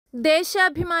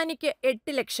ദേശാഭിമാനിക്ക്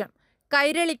 8 ലക്ഷം,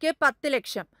 കൈരളിക്ക് 10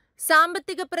 ലക്ഷം.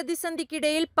 സാമ്പത്തിക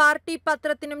പ്രതിസന്ധിക്കിടയിൽ party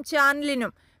പത്രത്തിനും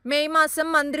ചാനലിനും May മാസം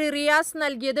മന്ത്രി റിയാസ്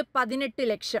നൽകിയത് 18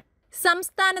 ലക്ഷം.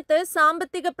 സംസ്ഥാനത്ത്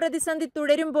സാമ്പത്തിക പ്രതിസന്ധി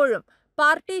തുടരുമ്പോഴും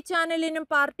പാർട്ടി ചാനലിനും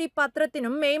പാർട്ടി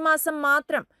പത്രത്തിനും മെയ് മാസം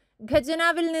മാത്രം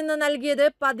ഖജനാവിൽ നിന്ന് നൽകിയത്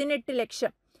 18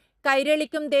 ലക്ഷം.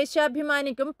 കൈരളിക്കും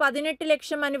ദേശാഭിമാനിക്കും 18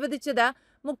 ലക്ഷം അനുവദിച്ചത്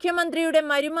മുഖ്യമന്ത്രിയുടെ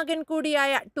മരുമകൻ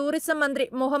കൂടിയായ ടൂറിസം മന്ത്രി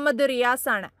മുഹമ്മദ് റിയാസ്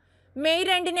ആണ്. May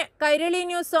 2-ന് Kairali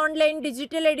news online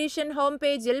digital edition home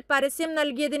പേജിൽ പരസ്യം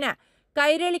നൽകിയതിന്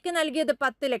കൈരളിക്ക് നൽകിയത്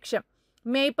 10 ലക്ഷം.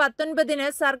 മെയ് 19-ന്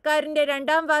സർക്കാരിന്റെ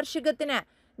 2ാം വാർഷികത്തിന്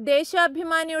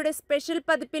ദേശാഭിമാനിയുടെ സ്പെഷ്യൽ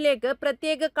പതിപ്പിലേക്ക്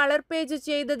പ്രത്യേക കളർ പേജ്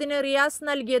ചെയ്തതിന് റിയാസ്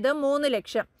നൽകിയത് 3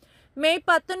 ലക്ഷം. മെയ്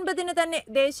 19-ന് തന്നെ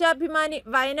ദേശാഭിമാനി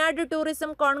വയനാട്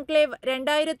ടൂറിസം കോൺക്ലേവ്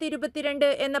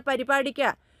 2022 എന്ന പരിപാടിക്ക്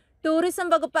ടൂറിസം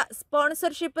വകുപ്പ്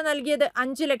സ്പോൺസർഷിപ്പ് നൽകിയത്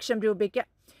 5 ലക്ഷം രൂപയ്ക്ക്.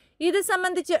 ഇത്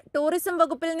സംബന്ധിച്ച് ടൂറിസം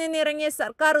വകുപ്പിൽ നിന്നിറങ്ങിയ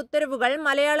സർക്കാർ ഉത്തരവുകൾ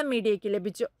മലയാളം മീഡിയയ്ക്ക്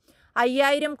ലഭിച്ചു.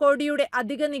 5000 കോടിയുടെ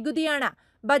അധിക നികുതിയാണ്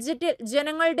ബജറ്റിൽ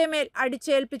ജനങ്ങളുടെ മേൽ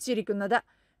അടിച്ചേൽപ്പിച്ചിരിക്കുന്നത്.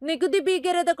 നികുതി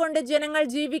ഭീകരത കൊണ്ട് ജനങ്ങൾ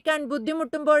ജീവിക്കാൻ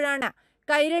ബുദ്ധിമുട്ടുമ്പോഴാണ്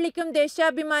കൈരളിക്കും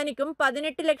ദേശാഭിമാനിക്കും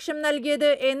 18 ലക്ഷം നൽകിയത്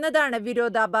എന്നതാണ്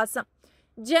വിരോധാഭാസം.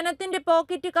 ജനത്തിന്റെ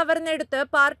പോക്കറ്റ് കവർന്നെടുത്ത്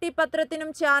പാർട്ടി പത്രത്തിനും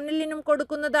ചാനലിനും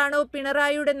കൊടുക്കുന്നതാണോ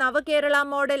പിണറായിയുടെ നവകേരള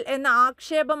മോഡൽ എന്ന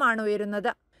ആക്ഷേപമാണ്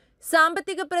ഉയരുന്നത്.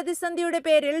 സാമ്പത്തിക പ്രതിസന്ധിയുടെ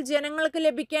പേരിൽ ജനങ്ങൾക്ക്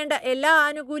ലഭിക്കേണ്ട എല്ലാ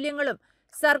ആനുകൂല്യങ്ങളും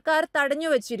സർക്കാർ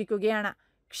തടഞ്ഞുവച്ചിരിക്കുകയാണ്.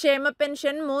 ക്ഷേമ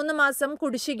പെൻഷൻ 3 മാസം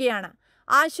കുടിശ്ശികയാണ്.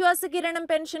 ആശ്വാസകിരണം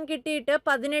പെൻഷൻ കിട്ടിയിട്ട്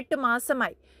 18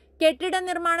 മാസമായി. കെട്ടിട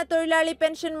നിർമ്മാണ തൊഴിലാളി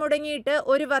പെൻഷൻ മുടങ്ങിയിട്ട്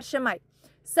 1 വർഷമായി.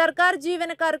 സർക്കാർ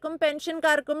ജീവനക്കാർക്കും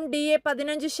പെൻഷൻകാർക്കും DA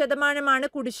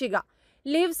 15% കുടിശ്ശിക.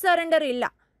 ലീവ് സറണ്ടർ ഇല്ല.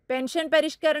 പെൻഷൻ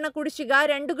പരിഷ്കരണ കുടിശ്ശിക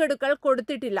 2 ഗഡുക്കൾ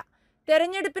കൊടുത്തിട്ടില്ല.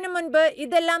 തെരഞ്ഞെടുപ്പിന് മുൻപ്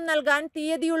ഇതെല്ലാം നൽകാൻ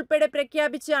തീയതി ഉൾപ്പെടെ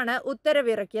പ്രഖ്യാപിച്ചാണ്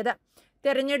ഉത്തരവിറക്കിയത്.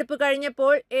 തെരഞ്ഞെടുപ്പ്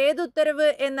കഴിഞ്ഞപ്പോൾ ഏതുത്തരവ്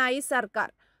എന്നായി സർക്കാർ.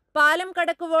 പാലം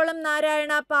കടക്കുവോളം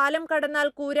നാരായണ, പാലം കടന്നാൽ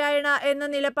കൂരായണ എന്ന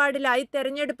നിലപാടിലായി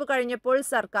തെരഞ്ഞെടുപ്പ് കഴിഞ്ഞപ്പോൾ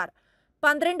സർക്കാർ.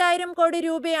 12,000 കോടി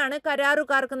രൂപയാണ്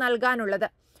കരാറുകാർക്ക് നൽകാനുള്ളത്.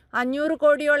 500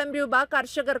 കോടിയോളം രൂപ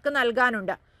കർഷകർക്ക്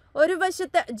നൽകാനുണ്ട്. ഒരു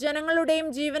വശത്ത് ജനങ്ങളുടെയും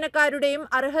ജീവനക്കാരുടെയും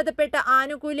അർഹതപ്പെട്ട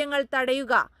ആനുകൂല്യങ്ങൾ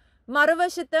തടയുക,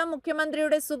 മറുവശത്ത്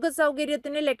മുഖ്യമന്ത്രിയുടെ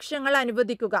സുഖസൗകര്യത്തിന് ലക്ഷങ്ങൾ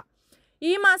അനുവദിക്കുക.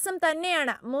 ഈ മാസം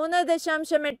തന്നെയാണ്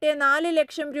 3.84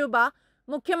 ലക്ഷം രൂപ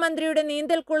മുഖ്യമന്ത്രിയുടെ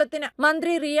നീന്തൽക്കുളത്തിന്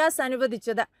മന്ത്രി റിയാസ്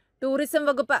അനുവദിച്ചത്. ടൂറിസം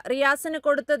വകുപ്പ് റിയാസിന്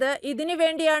കൊടുത്തത് ഇതിനു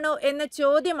വേണ്ടിയാണോ എന്ന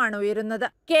ചോദ്യമാണ് ഉയരുന്നത്.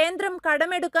 കേന്ദ്രം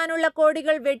കടമെടുക്കാനുള്ള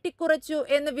കോടികൾ വെട്ടിക്കുറച്ചു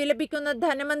എന്ന് വിലപിക്കുന്ന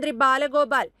ധനമന്ത്രി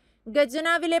ബാലഗോപാൽ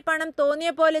ഖജനാവിലെ പണം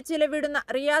തോന്നിയ പോലെ ചിലവിടുന്ന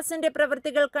റിയാസിന്റെ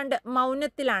പ്രവൃത്തികൾ കണ്ട്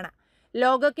മൗനത്തിലാണ്.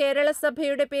 ലോക കേരള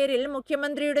സഭയുടെ പേരിൽ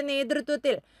മുഖ്യമന്ത്രിയുടെ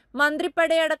നേതൃത്വത്തിൽ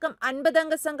മന്ത്രിപ്പടയടക്കം 50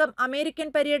 അംഗ സംഘം അമേരിക്കൻ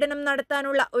പര്യടനം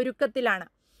നടത്താനുള്ള ഒരുക്കത്തിലാണ്.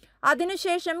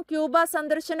 അതിനുശേഷം ക്യൂബ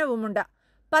സന്ദർശനവുമുണ്ട്.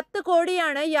 10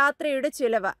 കോടിയാണ് യാത്രയുടെ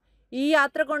ചിലവ്. ഈ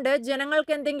യാത്ര കൊണ്ട്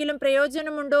ജനങ്ങൾക്ക് എന്തെങ്കിലും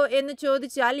പ്രയോജനമുണ്ടോ എന്ന്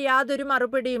ചോദിച്ചാൽ യാതൊരു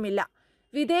മറുപടിയുമില്ല.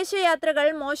 വിദേശയാത്രകൾ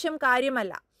മോശം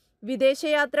കാര്യമല്ല.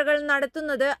 വിദേശയാത്രകൾ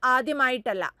നടത്തുന്നത്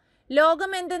ആദ്യമായിട്ടല്ല.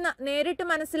 ലോകം എന്തെന്ന് നേരിട്ട്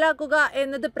മനസ്സിലാക്കുക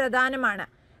എന്നത് പ്രധാനമാണ്.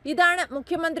 ഇതാണ്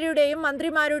മുഖ്യമന്ത്രിയുടെയും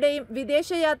മന്ത്രിമാരുടെയും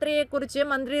വിദേശയാത്രയെക്കുറിച്ച്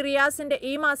മന്ത്രി റിയാസിന്റെ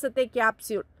ഈ മാസത്തെ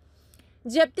ക്യാപ്സ്യൂൾ.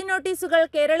 ജപ്തി നോട്ടീസുകൾ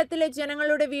കേരളത്തിലെ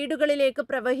ജനങ്ങളുടെ വീടുകളിലേക്ക്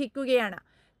പ്രവഹിക്കുകയാണ്.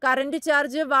 Current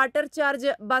charge, water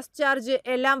charge, bus charge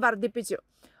എല്ലാം വർദ്ധിപ്പിച്ചു.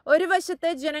 ഒരു വശത്ത്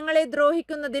ജനങ്ങളെ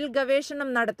ദ്രോഹിക്കുന്നതിൽ ഗവേഷണം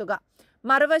നടത്തുക,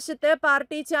 മറുവശത്ത്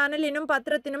പാർട്ടി ചാനലിനും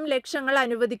പത്രത്തിനും ലക്ഷങ്ങൾ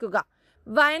അനുവദിക്കുക.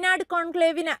 വയനാട്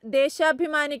കോൺക്ലേവിന്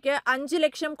ദേശാഭിമാനിക്ക് 5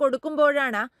 ലക്ഷം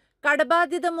കൊടുക്കുമ്പോഴാണ്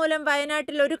കടബാധ്യത മൂലം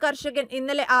വയനാട്ടിൽ ഒരു കർഷകൻ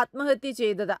ഇന്നലെ ആത്മഹത്യ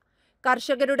ചെയ്തത്.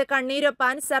 കർഷകരുടെ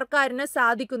കണ്ണീരൊപ്പാൻ സർക്കാരിന്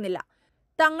സാധിക്കുന്നില്ല.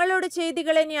 തങ്ങളുടെ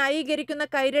ചെയ്തികളെ ന്യായീകരിക്കുന്ന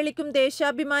കൈരളിക്കും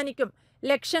ദേശാഭിമാനിക്കും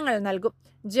ലക്ഷങ്ങൾ നൽകും.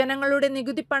 ജനങ്ങളുടെ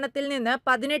നികുതി പണത്തിൽ നിന്ന്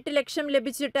 18 ലക്ഷം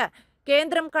ലഭിച്ചിട്ട്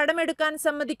കേന്ദ്രം കടമെടുക്കാൻ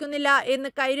സമ്മതിക്കുന്നില്ല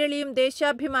എന്ന് കൈരളിയും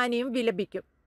ദേശാഭിമാനിയും വിലപിക്കും.